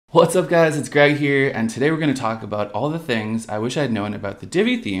What's up guys, it's Greg here, and today we're going to talk about all the things I wish I'd known about the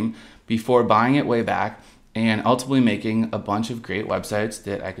Divi theme before buying it way back and ultimately making a bunch of great websites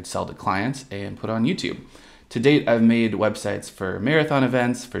that I could sell to clients and put on YouTube. To date, I've made websites for marathon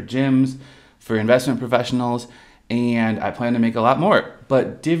events, for gyms, for investment professionals, and I plan to make a lot more.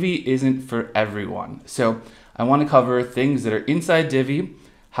 But Divi isn't for everyone. So I want to cover things that are inside Divi,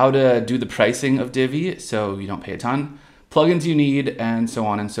 how to do the pricing of Divi so you don't pay a ton, plugins you need, and so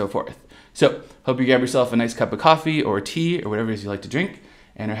on and so forth. So hope you grab yourself a nice cup of coffee or tea or whatever it is you like to drink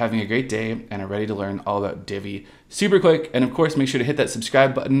and are having a great day and are ready to learn all about Divi super quick. And of course, make sure to hit that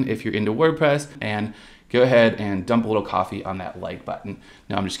subscribe button if you're into WordPress, and go ahead and dump a little coffee on that like button.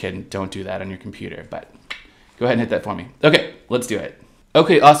 No, I'm just kidding. Don't do that on your computer, but go ahead and hit that for me. Okay, let's do it.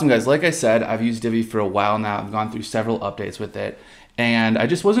 Okay, awesome guys. Like I said, I've used Divi for a while now. I've gone through several updates with it. And I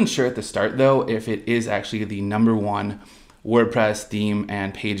just wasn't sure at the start though, if it is actually the #1 WordPress theme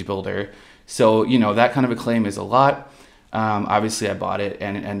and page builder. So, that kind of a claim is a lot. Obviously I bought it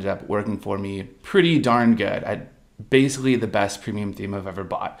and it ended up working for me pretty darn good. Basically the best premium theme I've ever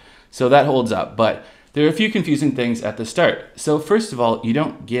bought. So that holds up, but there are a few confusing things at the start. So first of all, you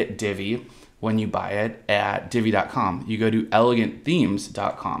don't get Divi when you buy it at divi.com. You go to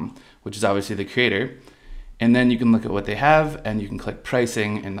elegantthemes.com, which is obviously the creator. And then you can look at what they have and you can click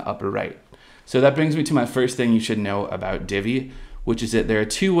pricing in the upper right. So that brings me to my first thing you should know about Divi, which is that there are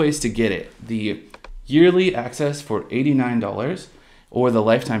two ways to get it. The yearly access for $89 or the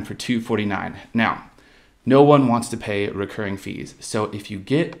lifetime for $249. Now, no one wants to pay recurring fees. So if you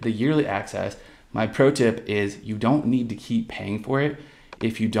get the yearly access, my pro tip is you don't need to keep paying for it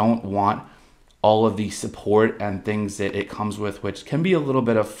if you don't want all of the support and things that it comes with, which can be a little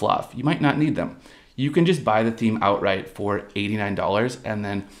bit of fluff. You might not need them. You can just buy the theme outright for $89 and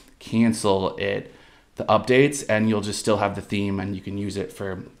then cancel it, the updates, and you'll just still have the theme and you can use it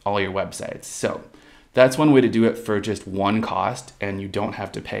for all your websites. So that's one way to do it for just one cost, and you don't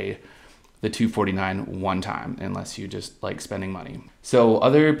have to pay the $249 one time unless you just like spending money. So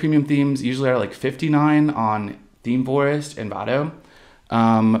other premium themes usually are like $59 on ThemeForest and Vado,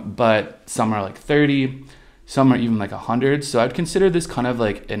 but some are like $30, some are even like $100. So I'd consider this kind of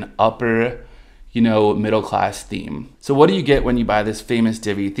like an upper middle class theme. So what do you get when you buy this famous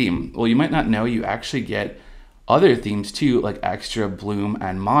Divi theme? Well, you might not know you actually get other themes too, like Extra, Bloom,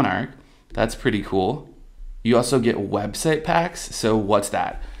 and Monarch. That's pretty cool. You also get website packs. So what's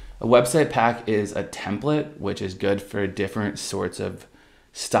that? A website pack is a template, which is good for different sorts of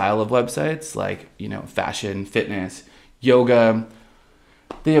style of websites, like, fashion, fitness, yoga.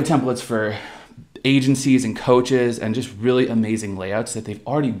 They have templates for agencies and coaches and just really amazing layouts that they've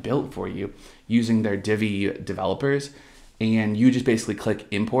already built for you using their Divi developers. And you just basically click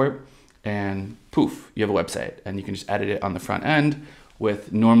import and poof, you have a website, and you can just edit it on the front end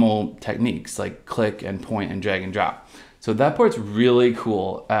with normal techniques like click and point and drag and drop. So that part's really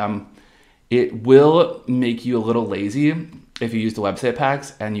cool. It will make you a little lazy if you use the website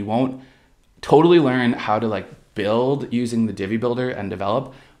packs, and you won't totally learn how to build using the Divi Builder and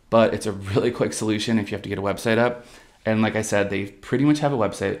develop, but it's a really quick solution if you have to get a website up. And like I said, they pretty much have a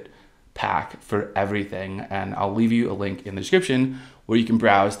website pack for everything, and I'll leave you a link in the description where you can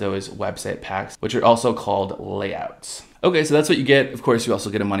browse those website packs, which are also called layouts. Okay, so that's what you get. Of course, you also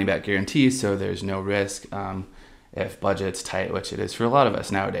get a money back guarantee, so there's no risk if budget's tight, which it is for a lot of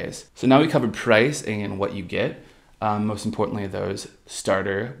us nowadays. So now we covered price and what you get. Most importantly, those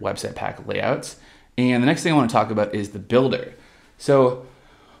starter website pack layouts. And the next thing I want to talk about is the builder. So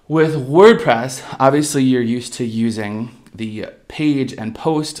with WordPress, obviously you're used to using the page and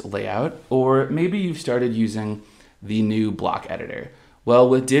post layout, or maybe you've started using the new block editor. Well,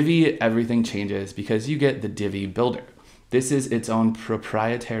 with Divi, everything changes because you get the Divi Builder. This is its own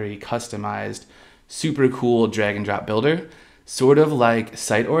proprietary, customized, super cool drag and drop builder, sort of like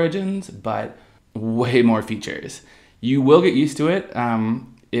Site Origins, but way more features. You will get used to it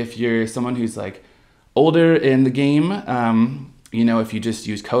if you're someone who's older in the game. If you just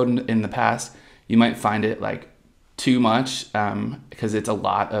use code in the past, you might find it too much because it's a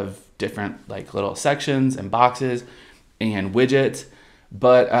lot of different little sections and boxes and widgets.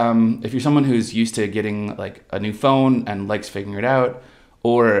 But if you're someone who's used to getting a new phone and likes figuring it out,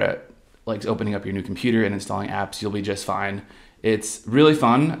 or likes opening up your new computer and installing apps, you'll be just fine. It's really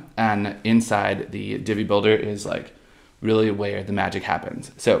fun, and inside the Divi Builder is really where the magic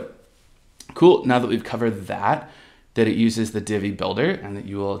happens. So cool, now that we've covered that it uses the Divi Builder and that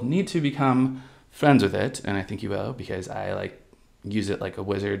you will need to become friends with it, and I think you will, because I use it like a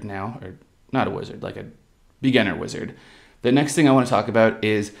wizard now, or not a wizard, like a beginner wizard. The next thing I want to talk about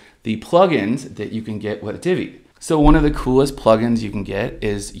is the plugins that you can get with Divi. So one of the coolest plugins you can get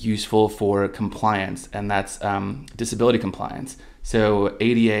is useful for compliance, and that's disability compliance. So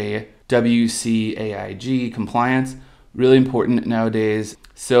ADA, WCAIG compliance, really important nowadays.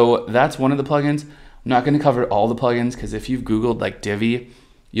 So that's one of the plugins. I'm not going to cover all the plugins because if you've Googled like Divi,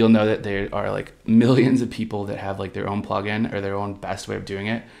 you'll know that there are like millions of people that have like their own plugin or their own best way of doing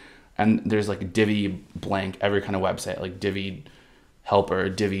it. And there's like Divi blank, every kind of website, like Divi helper,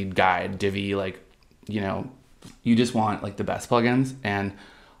 Divi guide, Divi like, you know, you just want like the best plugins, and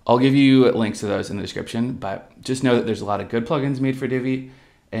I'll give you links to those in the description, but just know that there's a lot of good plugins made for Divi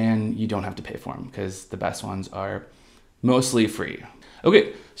and you don't have to pay for them because the best ones are mostly free.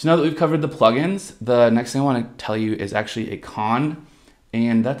 Okay, so now that we've covered the plugins, the next thing I want to tell you is actually a con,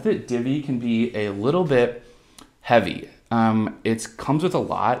 and that's that Divi can be a little bit heavy. It comes with a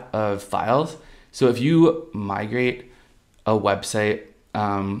lot of files. So if you migrate a website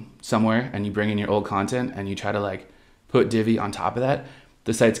somewhere and you bring in your old content and you try to like put Divi on top of that,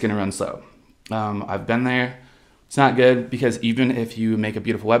 the site's gonna run slow. I've been there. It's not good because even if you make a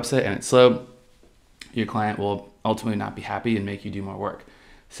beautiful website and it's slow, your client will ultimately not be happy and make you do more work.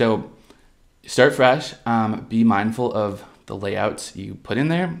 So start fresh, be mindful of the layouts you put in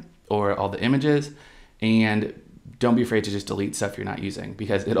there or all the images, and don't be afraid to just delete stuff you're not using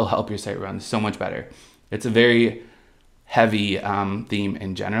because it'll help your site run so much better. It's a very heavy theme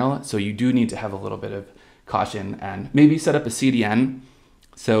in general, so you do need to have a little bit of caution and maybe set up a CDN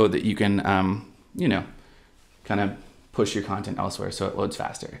so that you can, you know, kind of push your content elsewhere so it loads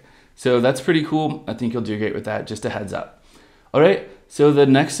faster. So that's pretty cool. I think you'll do great with that, just a heads up. All right, so the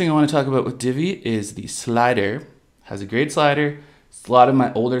next thing I want to talk about with Divi is the slider. It has a great slider. A lot of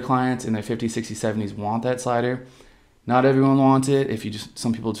my older clients in their 50s, 60s, 70s want that slider. Not everyone wants it. If you just,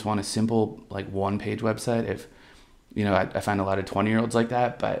 some people just want a simple like one-page website. If you know, I find a lot of 20-year-olds like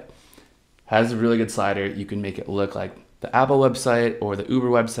that, but has a really good slider. You can make it look like the Apple website or the Uber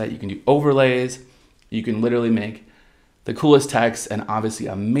website. You can do overlays. You can literally make the coolest text and obviously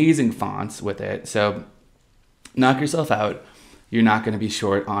amazing fonts with it. So knock yourself out. You're not going to be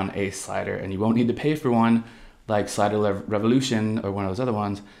short on a slider, and you won't need to pay for one like Slider Revolution or one of those other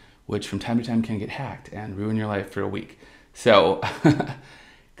ones, which from time to time can get hacked and ruin your life for a week. So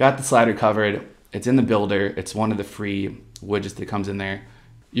got the slider covered. It's in the builder. It's one of the free widgets that comes in there.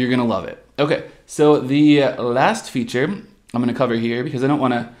 You're gonna love it. Okay, so the last feature I'm gonna cover here, because I don't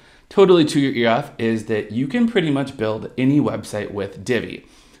wanna totally chew your ear off, is that you can pretty much build any website with Divi.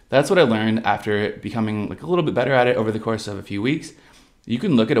 That's what I learned after becoming like a little bit better at it over the course of a few weeks. You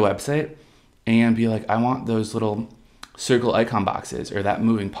can look at a website and be like, I want those little circle icon boxes or that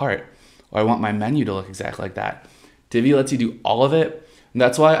moving part, or I want my menu to look exactly like that. Divi lets you do all of it. And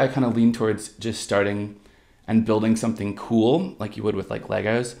that's why I kind of lean towards just starting and building something cool like you would with like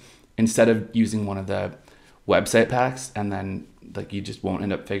Legos, instead of using one of the website packs, and then like you just won't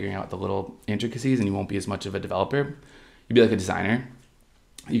end up figuring out the little intricacies and you won't be as much of a developer. You'd be like a designer.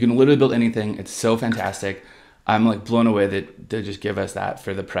 You can literally build anything. It's so fantastic. I'm like blown away that they just give us that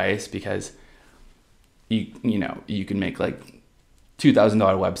for the price, because you know, you can make like $2,000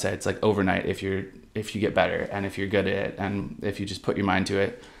 websites like overnight if you get better and if you're good at it and if you just put your mind to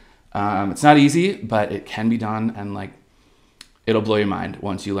it. It's not easy, but it can be done, and like it'll blow your mind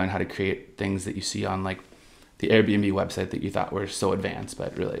once you learn how to create things that you see on like the Airbnb website that you thought were so advanced,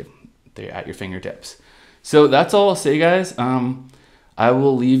 but really they're at your fingertips. So that's all I'll say, guys. I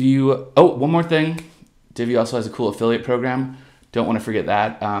will leave you. Oh, one more thing. Divi also has a cool affiliate program. Don't want to forget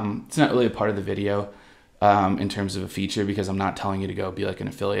that. It's not really a part of the video in terms of a feature, because I'm not telling you to go be like an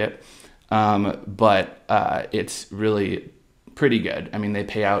affiliate. But it's really pretty good. I mean, they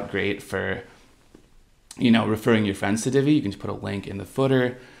pay out great for, you know, referring your friends to Divi. You can just put a link in the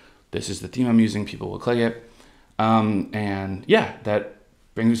footer. This is the theme I'm using. People will click it. And yeah, that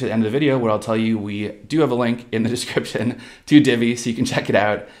brings me to the end of the video, where I'll tell you we do have a link in the description to Divi, so you can check it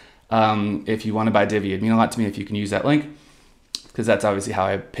out. If you want to buy Divi, it'd mean a lot to me if you can use that link, because that's obviously how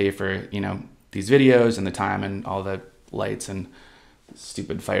I pay for, you know, these videos and the time and all the lights and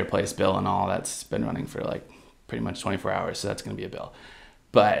stupid fireplace bill and all that's been running for like pretty much 24 hours. So that's going to be a bill.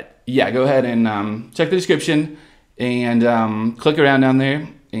 But yeah, go ahead and check the description and click around down there.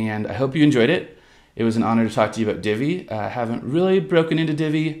 And I hope you enjoyed it. It was an honor to talk to you about Divi. I haven't really broken into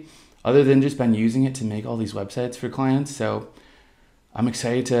Divi other than just been using it to make all these websites for clients. So I'm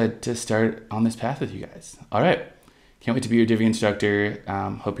excited to start on this path with you guys. All right. Can't wait to be your Divi instructor.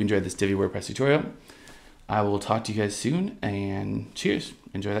 Hope you enjoyed this Divi WordPress tutorial. I will talk to you guys soon, and cheers.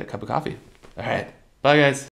 Enjoy that cup of coffee. All right. Bye, guys.